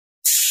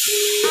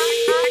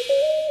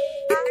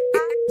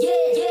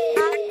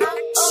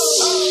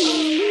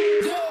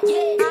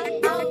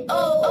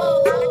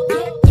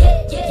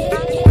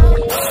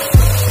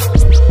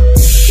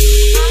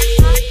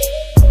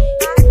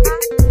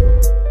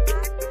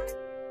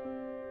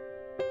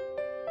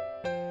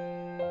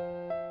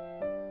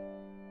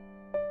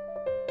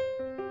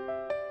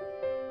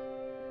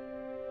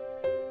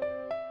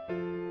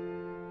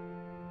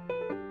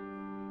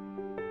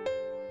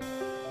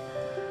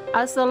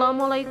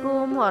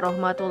Assalamualaikum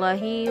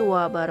warahmatullahi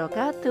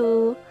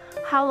wabarakatuh.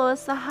 Halo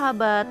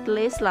sahabat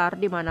LESLAR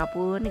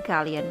dimanapun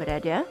kalian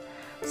berada.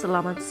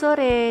 Selamat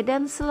sore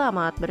dan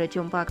selamat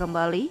berjumpa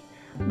kembali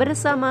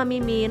bersama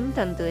Mimin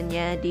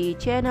tentunya di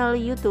channel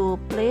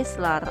YouTube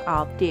LESLAR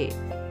Update.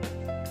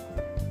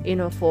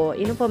 Info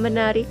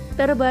menarik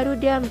terbaru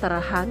dan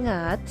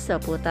terhangat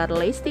seputar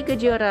Lesti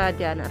Kejora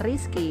dan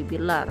Rizky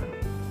Billar.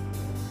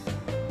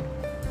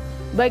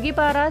 Bagi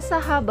para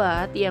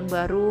sahabat yang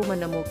baru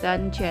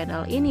menemukan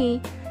channel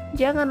ini,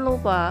 jangan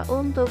lupa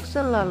untuk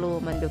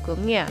selalu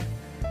mendukungnya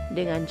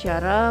dengan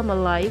cara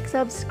like,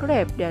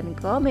 subscribe, dan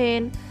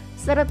komen,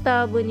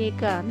 serta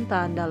bunyikan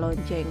tanda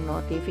lonceng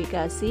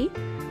notifikasi.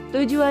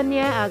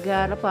 Tujuannya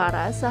agar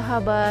para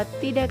sahabat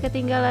tidak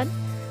ketinggalan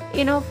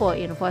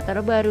info-info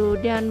terbaru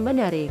dan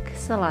menarik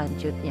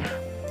selanjutnya.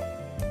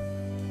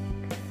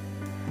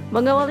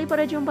 Mengawali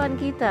perjumpaan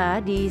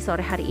kita di sore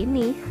hari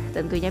ini,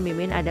 tentunya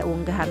Mimin ada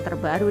unggahan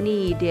terbaru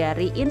nih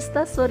dari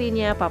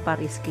Instastory-nya Papa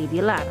Rizky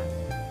Billar.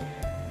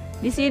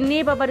 Di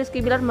sini Papa Rizky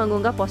Billar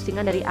mengunggah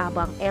postingan dari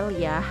Abang L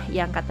ya,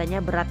 yang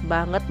katanya berat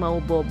banget mau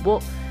bobo,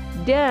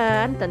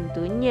 dan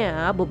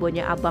tentunya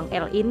bobonya Abang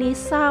L ini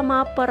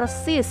sama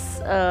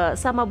persis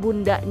sama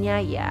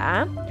bundanya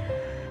ya.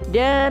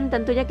 Dan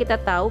tentunya kita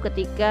tahu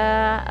ketika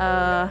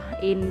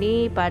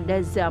ini pada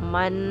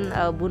zaman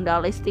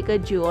Bunda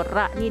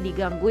Lestikejora nih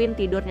digangguin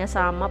tidurnya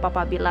sama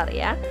Papa Billar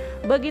ya.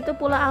 Begitu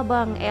pula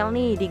Abang L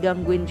nih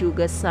digangguin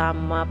juga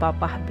sama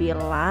Papa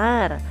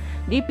Billar.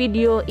 Di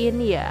video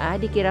ini ya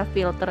dikira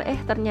filter,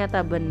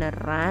 ternyata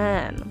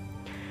beneran.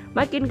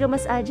 Makin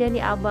gemes aja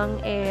nih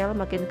Abang L,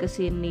 makin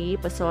kesini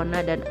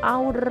pesona dan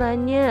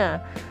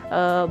auranya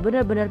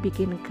benar-benar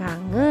bikin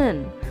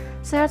kangen.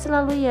 Sehat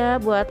selalu ya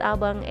buat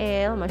Abang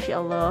L, Masya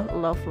Allah,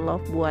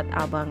 love buat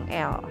Abang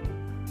L.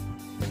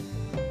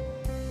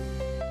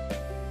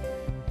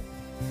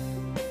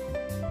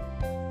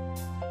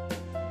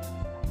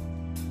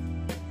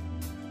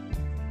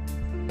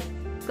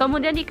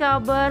 Kemudian di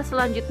kabar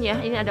selanjutnya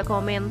ini ada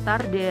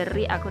komentar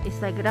dari akun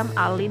Instagram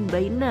Alin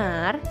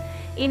Bainar.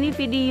 Ini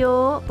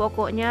video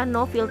pokoknya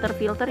no filter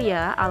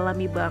ya,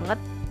 alami banget.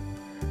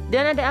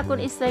 Dan ada akun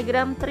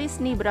Instagram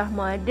Trisni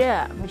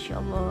Brahmada.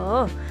 Masya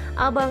Allah,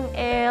 Abang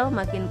L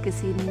makin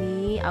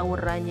kesini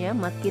auranya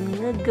makin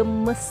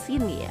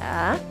ngegemesin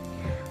ya.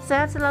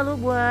 Sehat selalu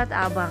buat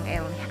Abang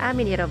L,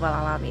 amin ya rabbal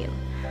alamin.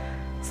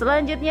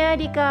 Selanjutnya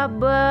di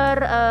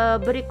kabar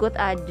berikut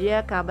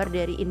ada kabar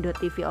dari Indo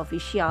TV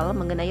Official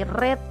mengenai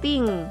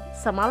rating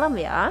semalam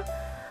ya,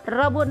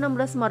 Rabu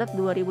 16 Maret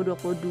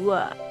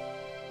 2022.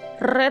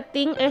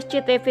 Rating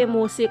SCTV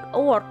Music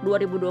Award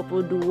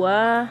 2022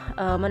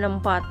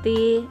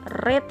 menempati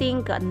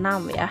rating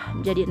ke-6 ya.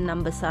 Jadi 6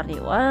 besar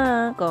nih.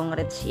 Wah,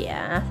 congrats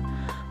ya.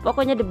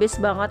 Pokoknya the best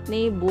banget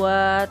nih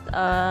buat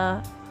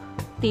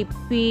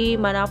TV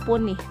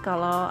manapun nih.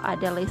 Kalau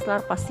ada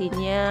LESLAR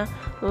pastinya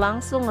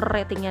langsung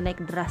ratingnya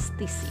naik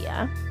drastis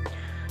ya.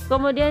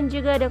 Kemudian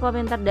juga ada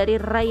komentar dari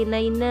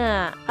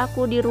Rainaina.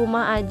 Aku di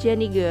rumah aja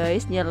nih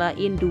guys,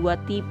 nyalain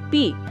 2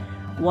 TV.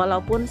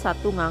 Walaupun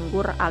satu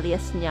nganggur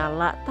alias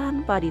nyala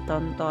tanpa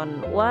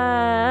ditonton.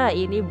 Wah,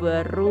 ini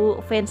baru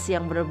fans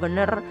yang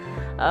bener-bener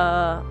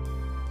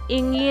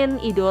ingin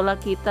idola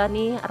kita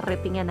nih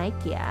ratingnya naik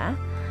ya.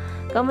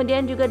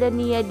 Kemudian juga ada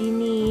Nia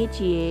Dini,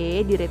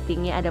 di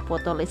ratingnya ada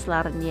foto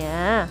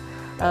LESLAR-nya.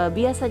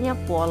 Biasanya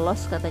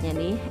polos katanya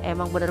nih,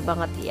 emang bener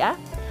banget ya.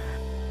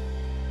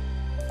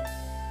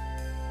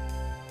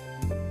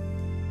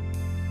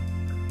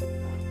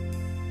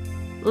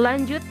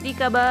 Lanjut di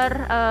kabar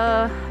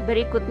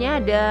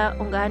berikutnya ada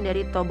unggahan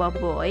dari Toba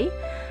Boy,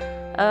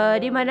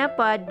 dimana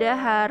pada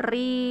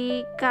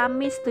hari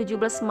Kamis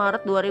 17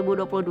 Maret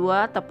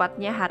 2022,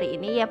 tepatnya hari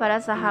ini ya para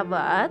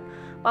sahabat,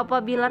 Papa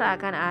Billar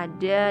akan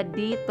ada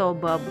di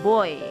Toba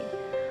Boy.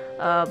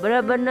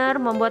 Benar-benar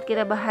membuat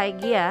kita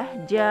bahagia.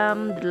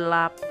 Jam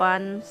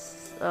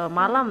 8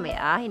 malam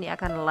ya, ini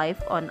akan live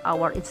on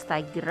our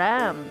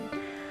Instagram,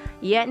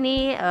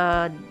 yakni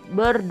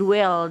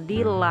berduel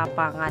di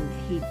lapangan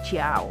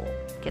hijau.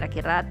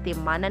 Kira-kira tim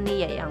mana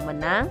nih ya yang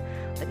menang?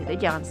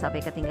 Begitu jangan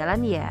sampai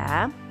ketinggalan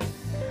ya.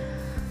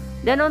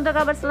 Dan untuk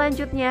kabar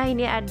selanjutnya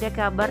ini ada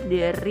kabar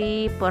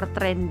dari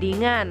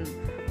pertrendingan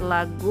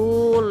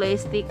lagu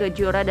Lesti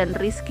Kejora dan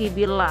Rizky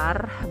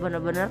Billar.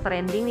 Benar-benar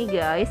trending nih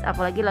guys,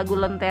 apalagi lagu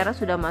Lentera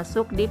sudah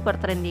masuk di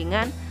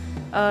pertrendingan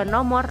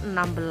nomor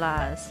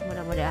 16.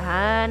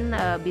 Mudah-mudahan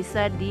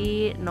bisa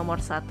di nomor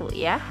 1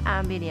 ya,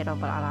 amin ya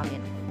rabbal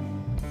alamin.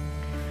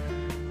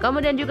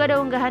 Kemudian juga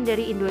ada unggahan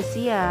dari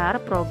Indosiar,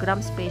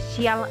 program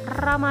spesial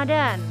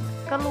Ramadan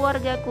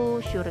Keluargaku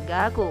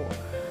Surgaku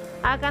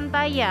akan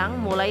tayang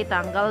mulai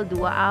tanggal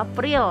 2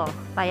 April.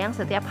 Tayang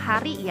setiap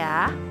hari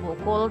ya,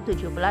 pukul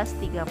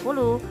 17.30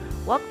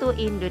 waktu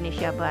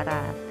Indonesia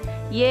Barat.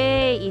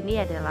 Yeay,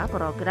 ini adalah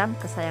program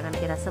kesayangan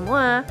kita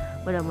semua.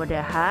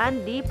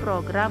 Mudah-mudahan di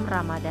program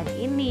Ramadan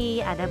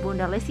ini ada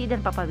Bunda Lesti dan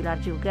Papa Billar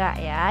juga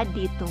ya,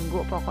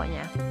 ditunggu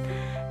pokoknya.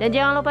 Dan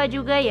jangan lupa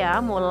juga ya,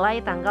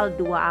 mulai tanggal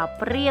 2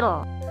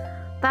 April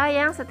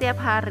Tayang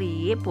setiap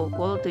hari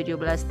pukul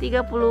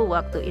 17.30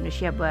 waktu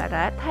Indonesia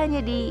Barat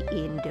hanya di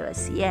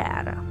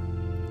Indosiar.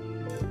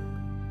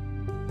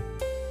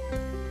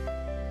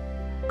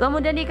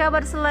 Kemudian di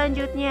kabar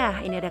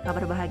selanjutnya, ini ada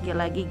kabar bahagia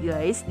lagi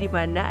guys,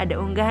 dimana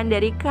ada unggahan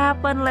dari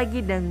Kapan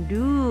Lagi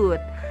Dangdut.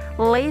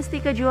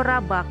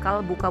 Lestikejora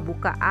bakal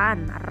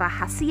buka-bukaan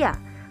rahasia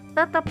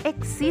tetap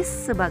eksis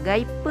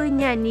sebagai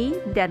penyanyi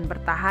dan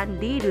bertahan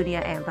di dunia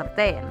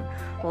entertain.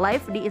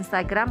 Live di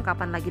Instagram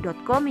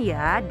kapanlagi.com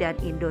ya, dan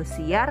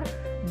Indosiar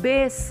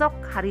besok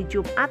hari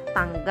Jumat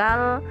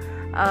tanggal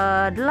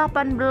 18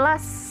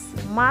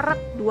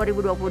 Maret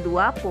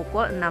 2022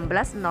 pukul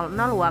 16.00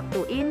 waktu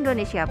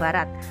Indonesia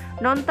Barat.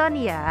 Nonton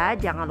ya,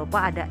 jangan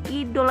lupa ada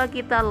idola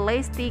kita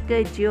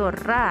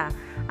Lestikejora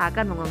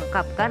akan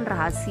mengungkapkan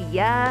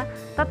rahasia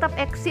tetap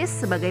eksis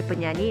sebagai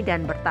penyanyi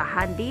dan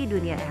bertahan di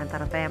dunia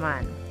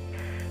entertainment.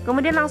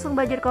 Kemudian langsung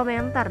banjir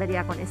komentar dari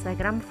akun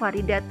Instagram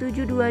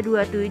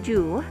Farida7227.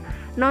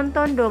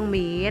 Nonton dong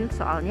Min,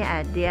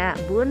 soalnya ada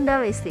Bunda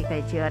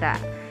Lestikejora.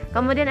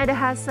 Kemudian ada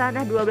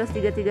Hasanah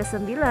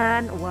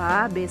 12339.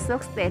 Wah,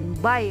 besok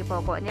standby,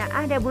 pokoknya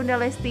ada Bunda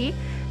Lesti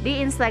di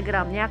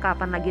Instagramnya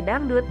Kapan Lagi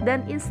Dangdut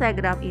dan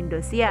Instagram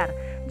Indosiar.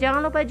 Jangan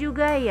lupa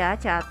juga ya,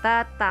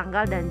 catat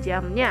tanggal dan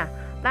jamnya.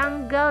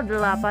 Tanggal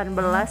 18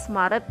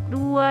 Maret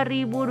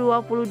 2022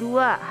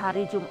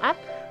 hari Jumat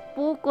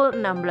pukul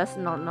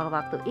 16.00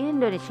 waktu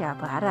Indonesia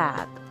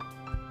Barat.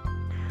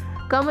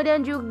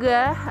 Kemudian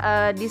juga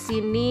di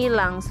sini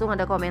langsung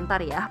ada komentar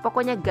ya.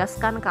 Pokoknya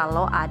gaskan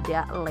kalau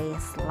ada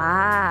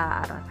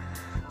LESLAR.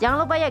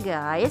 Jangan lupa ya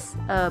guys,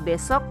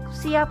 besok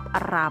siap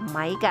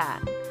ramaikan.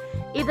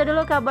 Itu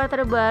dulu kabar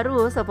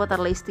terbaru seputar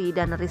Lesti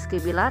dan Rizky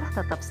Billar.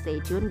 Tetap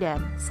stay tune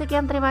dan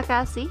sekian, terima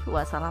kasih.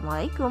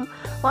 Wassalamualaikum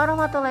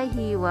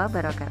warahmatullahi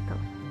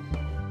wabarakatuh.